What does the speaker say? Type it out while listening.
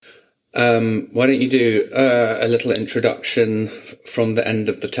Why don't you do a little introduction from the end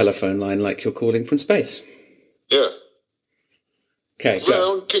of the telephone line like you're calling from space? Yeah. Okay, go.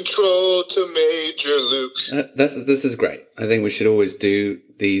 Ground control to Major Luke. This is great. I think we should always do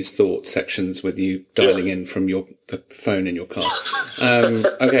these thought sections with you dialing in from the phone in your car.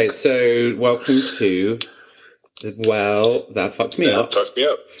 Okay, so welcome to... Well, that fucked me up. Fucked me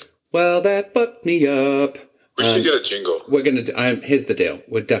up. Well, that fucked me up. We should get a jingle. We're going to... here's the deal.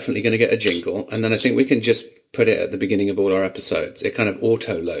 We're definitely going to get a jingle, and then I think we can just put it at the beginning of all our episodes. It kind of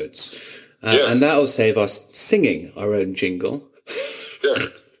auto-loads. And that'll save us singing our own jingle. Yeah.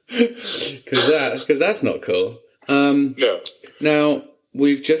 Because that's not cool. No. Now,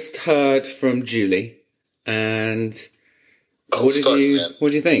 we've just heard from Julie, and what did you think? What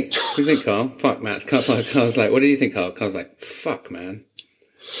do you think, Carl? Fuck, man. Carl's like, what do you think, Carl? Carl's like, fuck, man.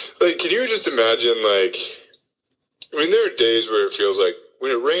 Like, can you just imagine, like, I mean, there are days where it feels like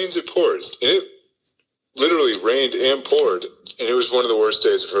when it rains, it pours. And it literally rained and poured, and it was one of the worst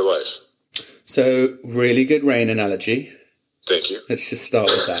days of her life. So, really good rain analogy. Thank you. Let's just start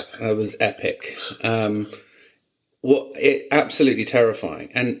with that. That was epic. Absolutely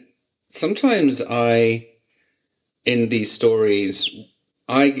terrifying. And sometimes in these stories,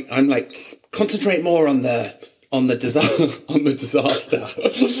 I'm like, concentrate more on the disaster.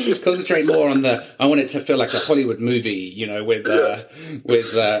 Concentrate more on I want it to feel like a Hollywood movie,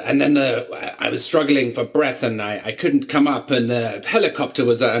 and then I was struggling for breath and I couldn't come up and the helicopter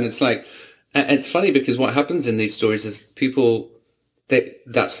was and it's like, it's funny because what happens in these stories is people,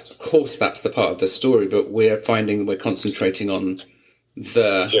 that's the part of the story, but we're finding we're concentrating on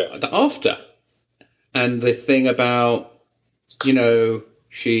the after. And the thing about,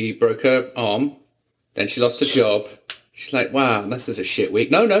 she broke her arm, then she lost her job. She's like, wow, this is a shit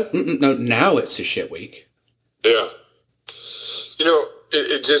week. No, now it's a shit week. Yeah.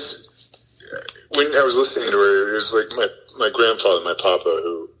 It just, when I was listening to her, it was like my grandfather, my papa,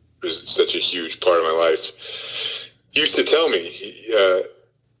 who is such a huge part of my life, used to tell me,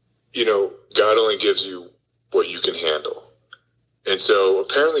 God only gives you what you can handle. And so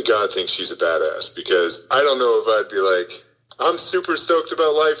apparently God thinks she's a badass, because I don't know if I'd be like, I'm super stoked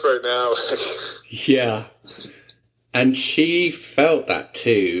about life right now. Yeah. And she felt that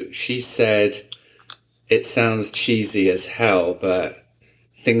too. She said, it sounds cheesy as hell, but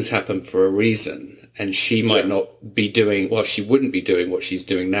things happen for a reason. And she might not be she wouldn't be doing what she's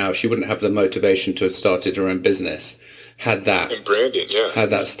doing now. She wouldn't have the motivation to have started her own business had that. And branding, had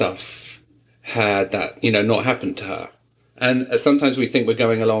that stuff, not happened to her. And sometimes we think we're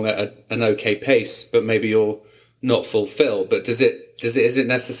going along at an okay pace, but maybe you're not fulfilled. But is it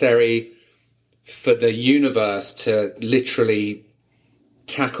necessary for the universe to literally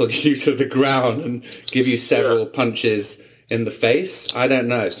tackle you to the ground and give you several punches in the face? I don't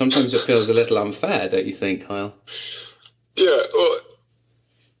know. Sometimes it feels a little unfair, don't you think, Kyle? Yeah, well,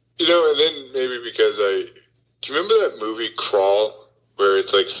 and then maybe because do you remember that movie Crawl, where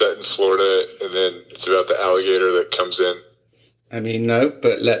it's like set in Florida and then it's about the alligator that comes in? I mean, no,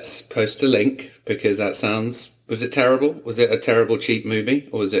 but let's post a link because that sounds... Was it terrible? Was it a terrible, cheap movie?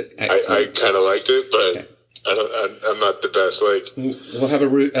 Or was it excellent? I kind of liked it, but okay. I'm not the best. We'll have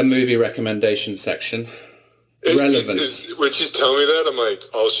a movie recommendation section. Relevant. When she's telling me that, I'm like,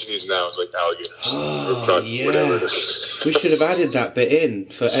 all she needs now is like alligators. Or whatever it is. We should have added that bit in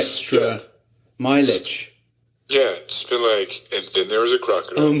for extra mileage. Yeah, it's been like, and then there was a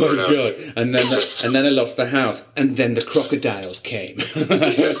crocodile. Oh my god! And then I lost the house, and then the crocodiles came.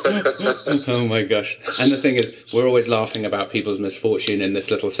 Oh my gosh! And the thing is, we're always laughing about people's misfortune in this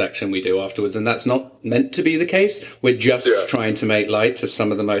little section we do afterwards, and that's not meant to be the case. We're just trying to make light of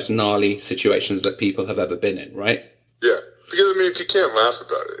some of the most gnarly situations that people have ever been in, right? Yeah, because if you can't laugh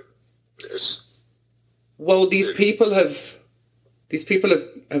about it, it's... Well, these people have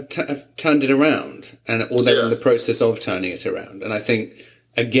turned it around, or they're in the process of turning it around. And I think,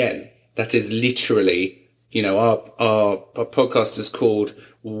 again, that is literally, our podcast is called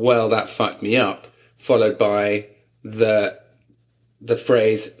 "Well, That Fucked Me Up," followed by the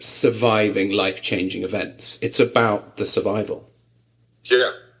phrase "surviving life-changing events." It's about the survival.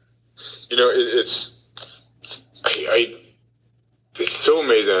 Yeah, it's so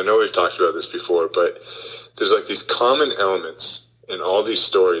amazing. I know we've talked about this before, but there's like these common elements in all these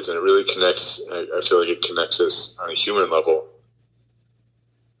stories, and it really connects. I feel like it connects us on a human level.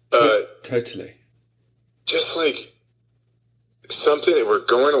 Totally. Just like something, we're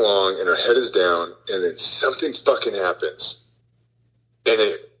going along and our head is down, and then something fucking happens,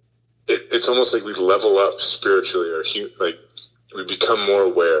 and it's almost like we level up spiritually, or like we become more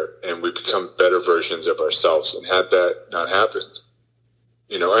aware, and we become better versions of ourselves. And had that not happened,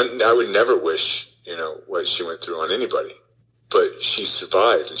 You know, and I would never wish, you know, what she went through on anybody. But she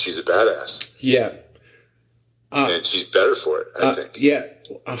survived, and she's a badass. Yeah. And she's better for it, I think. Yeah,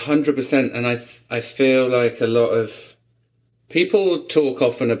 100%. And I feel like a lot of people talk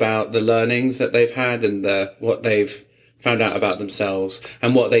often about the learnings that they've had and what they've found out about themselves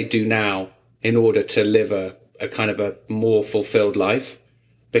and what they do now in order to live a kind of a more fulfilled life.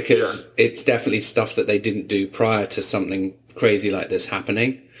 Because it's definitely stuff that they didn't do prior to something crazy like this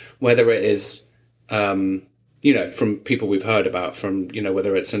happening. Whether it is, you know, from people we've heard about, from, you know,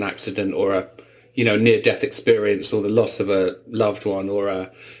 whether it's an accident or a, you know, near-death experience or the loss of a loved one or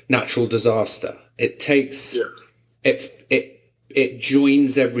a natural disaster. It takes, it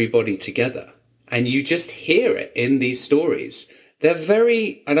joins everybody together. And you just hear it in these stories. They're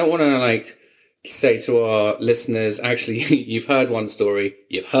very, I don't want to like say to our listeners, actually, you've heard one story,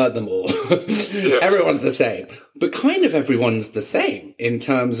 you've heard them all. Everyone's the same. But kind of everyone's the same in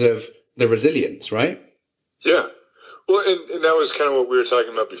terms of the resilience, right? Yeah. Well, and that was kind of what we were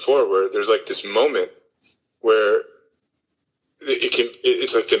talking about before, where there's like this moment where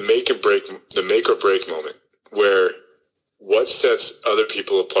it's like the make or break moment, where what sets other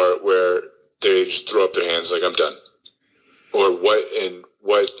people apart, where they just throw up their hands like, I'm done. Or what,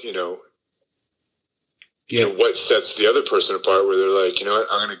 you know, what sets the other person apart, where they're like, you know what,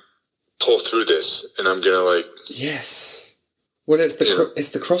 I'm going to pull through this, and I'm going to like. Yes. Well, it's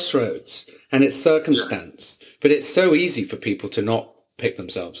the crossroads and it's circumstance, but it's so easy for people to not pick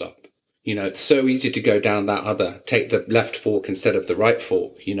themselves up. You know, it's so easy to go down take the left fork instead of the right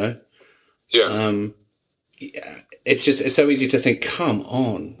fork, you know? Yeah. It's so easy to think, come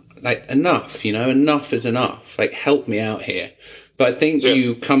on, like enough, you know, enough is enough. Like, help me out here. But I think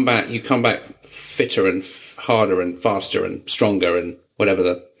you come back fitter and harder and faster and stronger and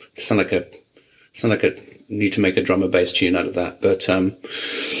whatever sound like a need to make a drum and bass tune out of that. But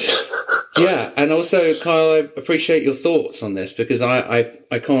yeah, and also, Kyle, I appreciate your thoughts on this, because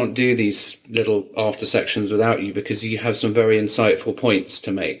I can't do these little after sections without you, because you have some very insightful points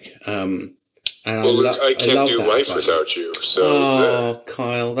to make. And I can't do life without you. So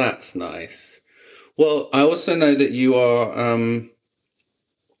Kyle, that's nice. Well, I also know that you are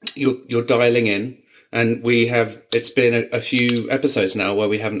you're dialing in, and it's been a few episodes now where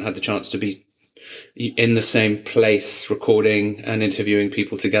we haven't had the chance to be in the same place recording and interviewing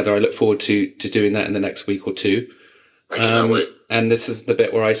people together. I look forward to doing that in the next week or two. I cannot wait. And this is the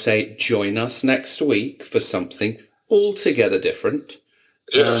bit where I say, join us next week for something altogether different.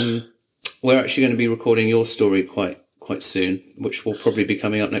 Yeah. We're actually going to be recording your story quite soon, which will probably be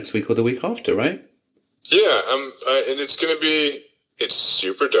coming up next week or the week after, right? Yeah. And it's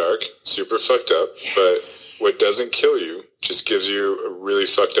super dark, super fucked up, yes. But what doesn't kill you just gives you a really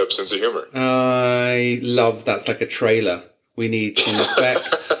fucked up sense of humor. I love that's like a trailer. We need some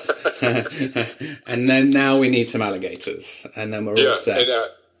effects, and then now we need some alligators, and then we're all set. And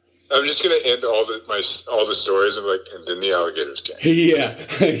I'm just gonna end all the stories of like, and then the alligators came. Yeah,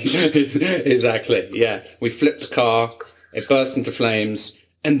 exactly. Yeah, we flipped the car, it burst into flames,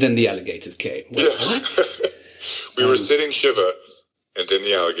 and then the alligators came. Wait, what? We were sitting Shiva, and then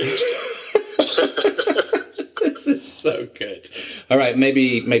the alligators came. This is so good. All right,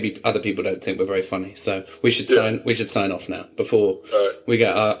 maybe other people don't think we're very funny, so we should sign off now before we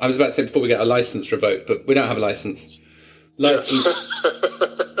get I was about to say before we get our license revoked, but we don't have a license.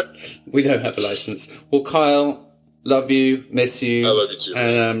 We don't have a license. Well, Kyle, love you, miss you. I love you too.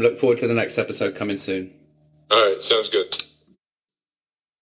 And look forward to the next episode coming soon. All right, sounds good.